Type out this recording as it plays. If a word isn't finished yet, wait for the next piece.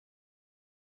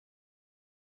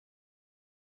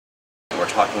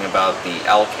talking about the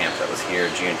OWL camp that was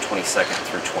here June 22nd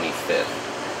through 25th.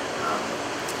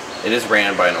 It is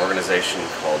ran by an organization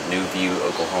called New View,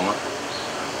 Oklahoma.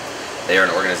 They are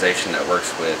an organization that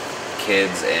works with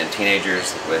kids and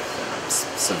teenagers with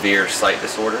severe sight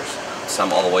disorders,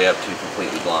 some all the way up to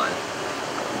completely blind.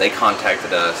 They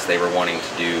contacted us. They were wanting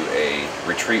to do a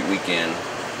retreat weekend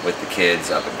with the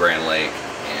kids up at Grand Lake,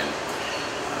 and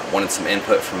wanted some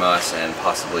input from us and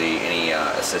possibly any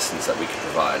assistance that we could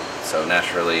provide. So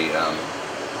naturally,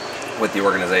 with the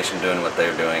organization doing what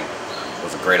they're doing, it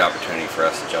was a great opportunity for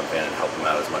us to jump in and help them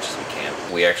out as much as we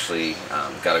can. We actually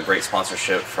got a great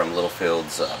sponsorship from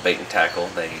Littlefield's Bait and Tackle.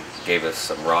 They gave us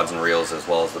some rods and reels as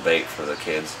well as the bait for the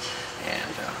kids.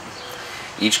 And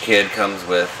each kid comes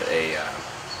with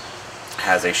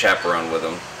has a chaperone with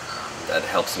them that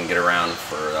helps them get around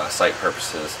for sight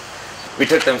purposes. We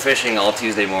took them fishing all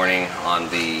Tuesday morning on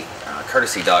the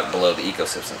courtesy dock below the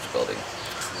Ecosystems building.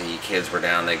 The kids were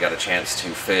down, they got a chance to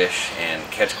fish and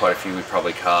catch quite a few. We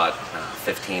probably caught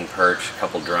 15 perch, a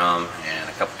couple drum, and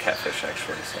a couple catfish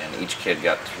actually. And each kid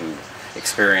got to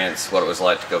experience what it was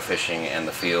like to go fishing and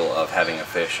the feel of having a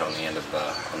fish on the end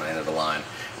of the line,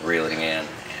 reeling in,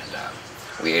 and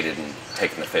we aided in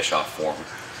taking the fish off for them.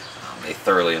 They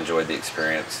thoroughly enjoyed the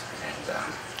experience,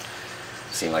 and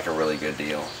seemed like a really good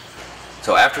deal.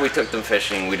 So after we took them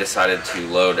fishing, we decided to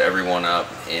load everyone up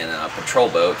in patrol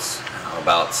boats,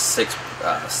 about six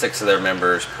of their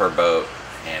members per boat,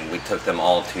 and we took them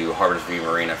all to Harbors View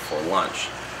Marina for lunch.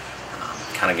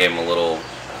 Kind of gave them a little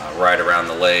ride around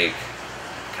the lake,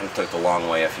 kind of took the long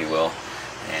way, if you will,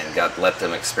 and let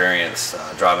them experience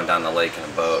driving down the lake in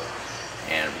a boat.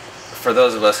 And for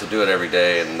those of us who do it every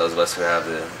day, and those of us who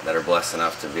that are blessed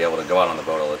enough to be able to go out on the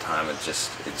boat all the time,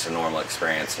 it's a normal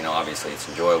experience. You know, obviously it's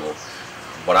enjoyable.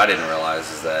 What I didn't realize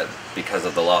is that because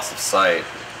of the loss of sight,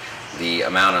 the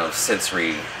amount of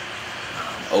sensory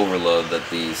overload that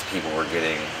these people were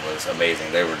getting was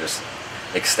amazing. They were just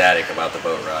ecstatic about the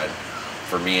boat ride.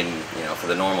 For me, and for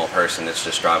the normal person, it's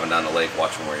just driving down the lake,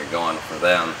 watching where you're going. For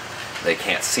them, they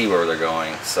can't see where they're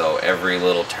going, so every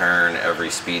little turn,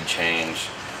 every speed change,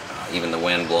 even the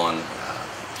wind blowing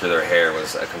through their hair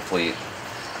was a complete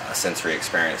sensory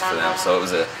experience for them. So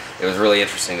it was really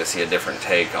interesting to see a different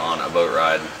take on a boat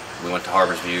ride. We went to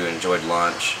Harbors View, enjoyed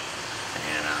lunch,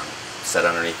 and sat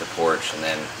underneath the porch, and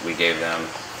then we gave them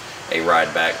a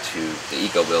ride back to the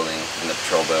Eco building in the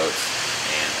patrol boats.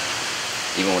 And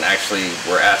even when actually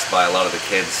we're asked by a lot of the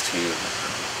kids to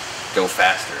go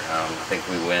faster. I think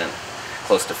we went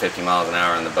close to 50 miles an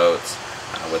hour in the boats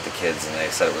with the kids, and they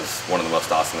said it was one of the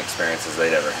most awesome experiences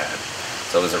they'd ever had.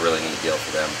 So it was a really neat deal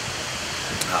for them.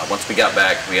 Once we got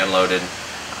back, we unloaded,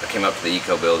 came up to the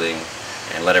Eco building,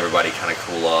 and let everybody kind of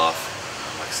cool off.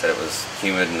 Like I said, it was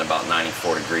humid and about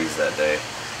 94 degrees that day,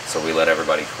 so we let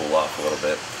everybody cool off a little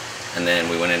bit. And then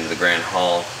we went into the Grand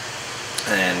Hall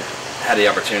and had the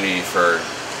opportunity for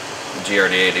the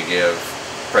GRDA to give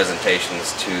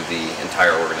presentations to the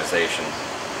entire organization.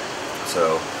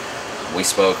 So we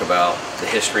spoke about the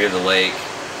history of the lake,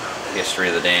 the history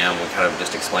of the dam. We kind of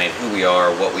just explained who we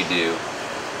are, what we do.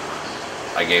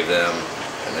 I gave them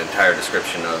an entire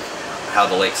description of how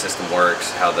the lake system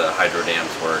works, how the hydro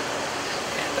dams work,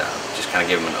 and just kind of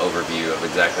give them an overview of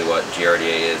exactly what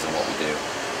GRDA is and what we do.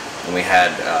 And we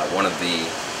had one of the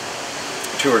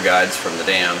tour guides from the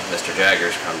dam, Mr.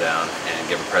 Jaggers, come down and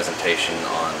give a presentation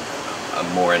on a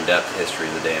more in-depth history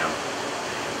of the dam.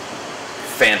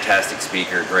 Fantastic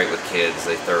speaker, great with kids.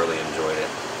 They thoroughly enjoyed it.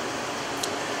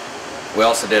 We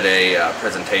also did a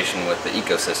presentation with the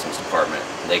Ecosystems department.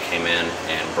 They came in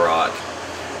and brought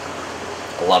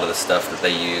a lot of the stuff that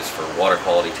they use for water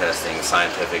quality testing,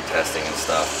 scientific testing and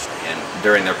stuff. And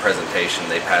during their presentation,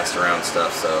 they passed around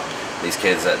stuff, so these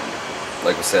kids that,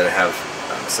 like we said, have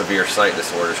severe sight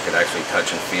disorders could actually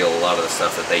touch and feel a lot of the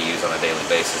stuff that they use on a daily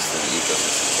basis in the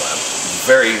Ecosystems lab.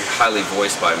 Very highly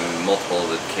voiced by multiple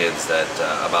of the kids that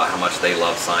about how much they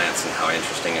love science and how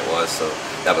interesting it was. So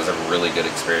that was a really good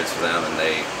experience for them, and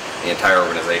the entire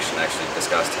organization actually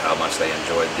discussed how much they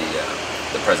enjoyed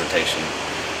the presentation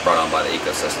brought on by the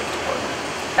Ecosystems department.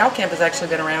 OWL camp has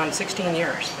actually been around 16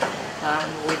 years.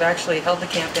 We've actually held the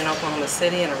camp in Oklahoma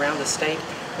City and around the state.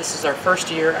 This is our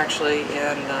first year actually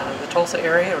in the Tulsa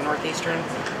area or northeastern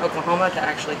Oklahoma to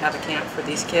actually have a camp for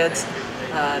these kids.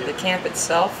 The camp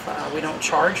itself, we don't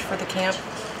charge for the camp.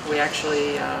 We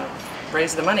actually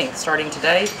raise the money starting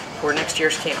today for next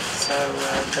year's camp. So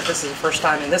but this is the first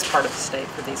time in this part of the state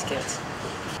for these kids.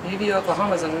 UVU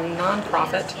Oklahoma is a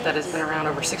nonprofit that has been around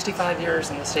over 65 years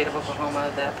in the state of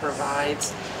Oklahoma that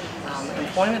provides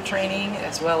employment training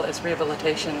as well as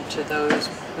rehabilitation to those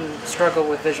who struggle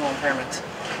with visual impairments.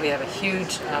 We have a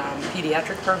huge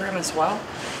pediatric program as well,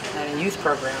 and a youth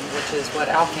program, which is what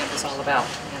Owl Camp is all about.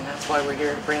 And that's why we're here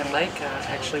at Brand Lake,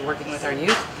 actually working with our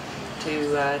youth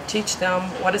to teach them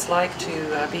what it's like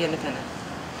to be independent.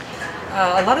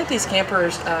 A lot of these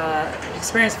campers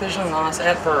experience vision loss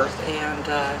at birth and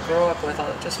grow up with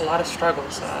just a lot of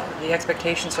struggles. The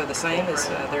expectations are the same as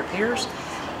their peers.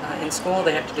 In school,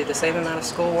 they have to do the same amount of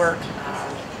schoolwork.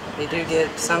 They do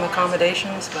get some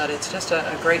accommodations, but it's just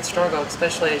a great struggle,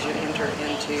 especially as you enter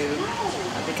into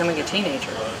becoming a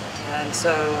teenager. And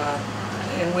so,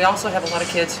 and we also have a lot of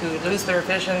kids who lose their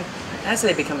vision as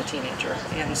they become a teenager.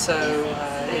 And so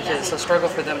it is a struggle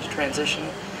for them to transition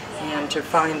and to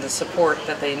find the support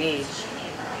that they need.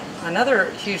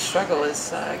 Another huge struggle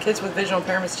is kids with visual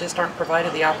impairments just aren't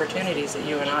provided the opportunities that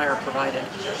you and I are provided.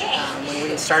 When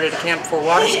we started a camp for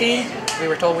water skiing, we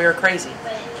were told we were crazy.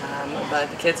 But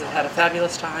the kids have had a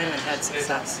fabulous time and had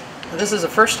success. This is the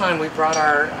first time we brought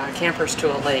our campers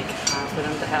to a lake for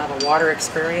them to have a water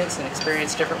experience and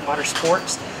experience different water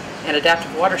sports and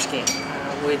adaptive water skiing,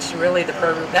 which really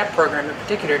that program in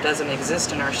particular doesn't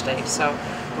exist in our state. So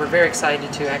we're very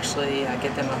excited to actually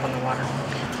get them up on the water.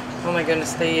 Oh my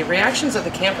goodness, the reactions of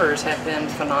the campers have been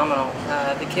phenomenal.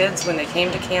 The kids, when they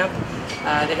came to camp,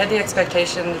 they had the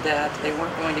expectation that they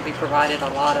weren't going to be provided a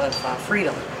lot of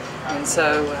freedom. And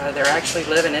so they actually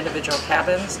live in individual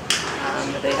cabins.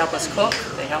 They help us cook,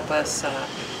 they help us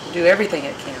do everything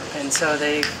at camp. And so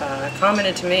they've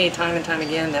commented to me time and time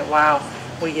again that, wow,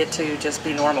 we get to just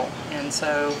be normal. And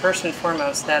so first and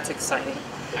foremost, that's exciting.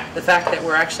 The fact that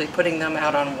we're actually putting them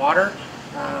out on water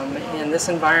in this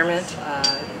environment,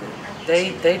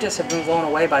 they just have been blown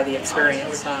away by the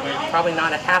experience. Probably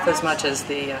not half as much as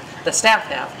the staff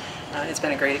have. It's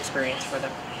been a great experience for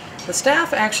them. The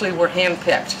staff actually were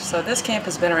hand-picked. So this camp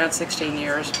has been around 16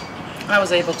 years. I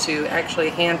was able to actually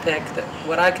hand-pick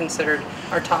what I considered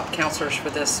our top counselors for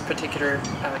this particular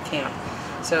camp.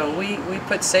 So we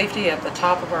put safety at the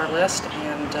top of our list,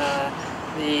 and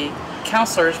the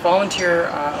counselors volunteer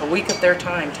a week of their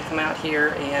time to come out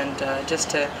here and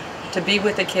just to be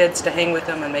with the kids, to hang with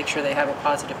them and make sure they have a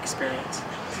positive experience.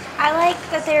 I like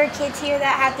that there are kids here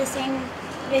that have the same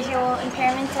visual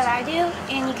impairments that I do,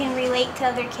 and you can relate to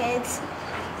other kids.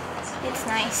 It's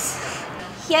nice.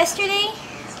 Yesterday,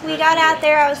 we got out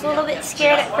there. I was a little bit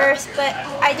scared at first, but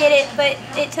I did it, but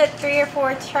it took 3 or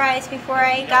 4 tries before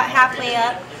I got halfway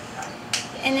up.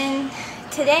 And then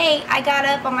today, I got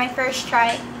up on my first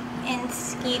try and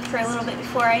skied for a little bit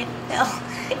before I fell.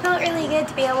 It felt really good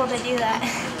to be able to do that.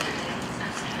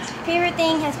 Favorite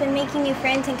thing has been making new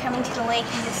friends and coming to the lake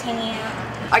and just hanging out.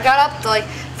 I got up the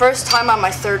first time on my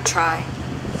 3rd try.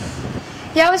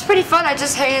 Yeah, it was pretty fun. I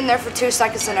just hang in there for 2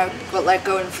 seconds and I let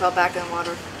go and fell back in the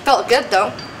water. Felt good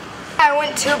though. I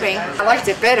went tubing. I liked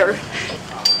it better.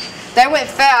 They went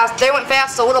fast. They went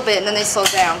fast a little bit and then they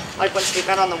slowed down, like once we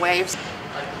got on the waves.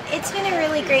 It's been a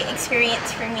really great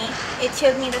experience for me. It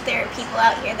showed me that there are people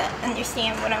out here that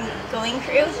understand what I'm going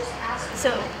through,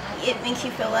 so it makes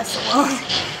you feel less alone.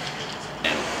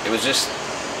 And it was just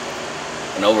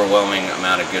an overwhelming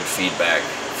amount of good feedback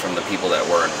from the people that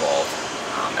were involved.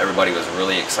 Everybody was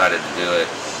really excited to do it.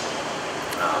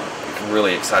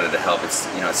 Really excited to help. It's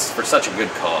for such a good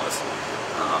cause.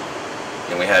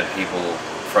 And we had people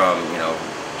from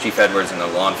Chief Edwards and the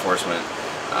law enforcement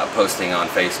posting on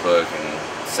Facebook and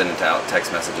sending out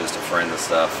text messages to friends and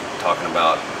stuff, talking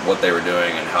about what they were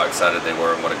doing and how excited they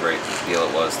were and what a great deal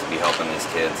it was to be helping these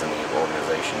kids and the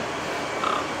organization.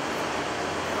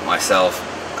 Myself,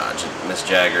 Miss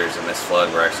Jaggers and Miss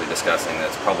Flood were actually discussing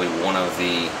that's probably one of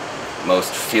the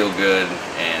most feel-good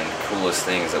and coolest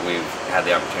things that we've had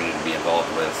the opportunity to be involved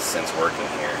with since working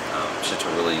here. It's just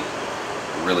a really,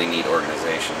 really neat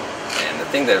organization. And the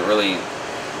thing that really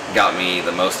got me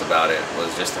the most about it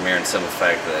was just the mere and simple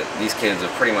fact that these kids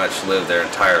have pretty much lived their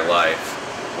entire life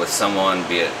with someone,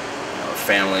 be it a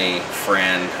family,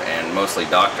 friend, and mostly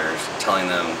doctors, telling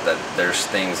them that there's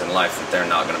things in life that they're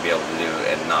not going to be able to do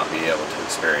and not be able to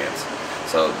experience.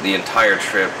 So the entire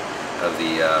trip of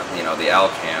the Owl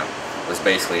Camp was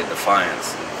basically a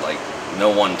defiance. Like, no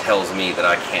one tells me that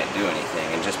I can't do anything,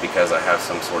 and just because I have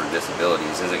some sort of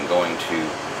disabilities isn't going to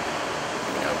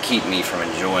keep me from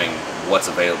enjoying what's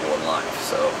available in life.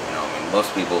 So,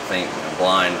 most people think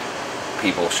blind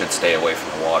people should stay away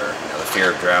from the water. The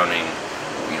fear of drowning,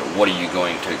 what are you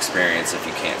going to experience if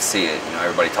you can't see it?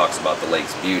 Everybody talks about the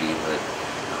lake's beauty, but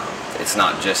it's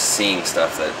not just seeing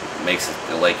stuff that makes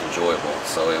the lake enjoyable.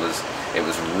 So it was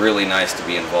really nice to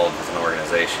be involved with an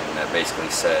organization that basically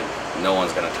said, no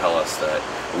one's going to tell us that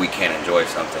we can't enjoy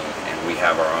something, and we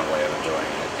have our own way of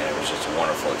enjoying it. And it was just a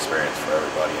wonderful experience for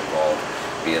everybody involved.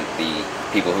 being the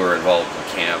people who were involved in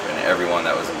camp and everyone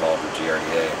that was involved with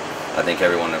GRDA. I think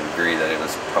everyone would agree that it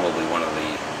was probably one of the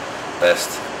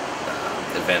best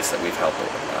events that we've helped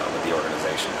with the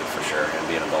organization for sure and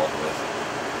being involved with.